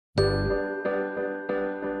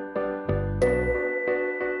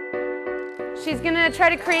She's gonna try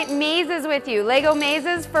to create mazes with you. Lego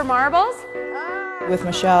mazes for marbles. With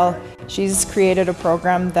Michele, she's created a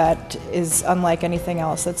program that is unlike anything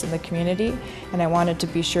else that's in the community, and I wanted to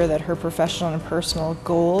be sure that her professional and personal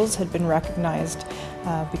goals had been recognized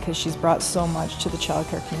because she's brought so much to the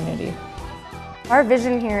childcare community. Our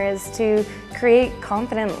vision here is to create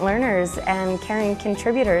confident learners and caring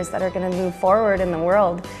contributors that are going to move forward in the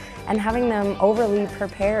world and having them overly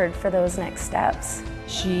prepared for those next steps.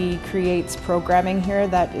 She creates programming here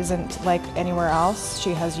that isn't like anywhere else.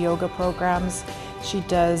 She has yoga programs. She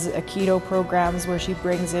does Aikido programs where she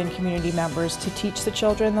brings in community members to teach the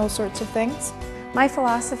children those sorts of things. My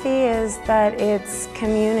philosophy is that it's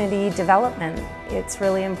community development. It's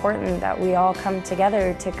really important that we all come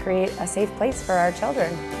together to create a safe place for our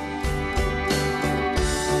children.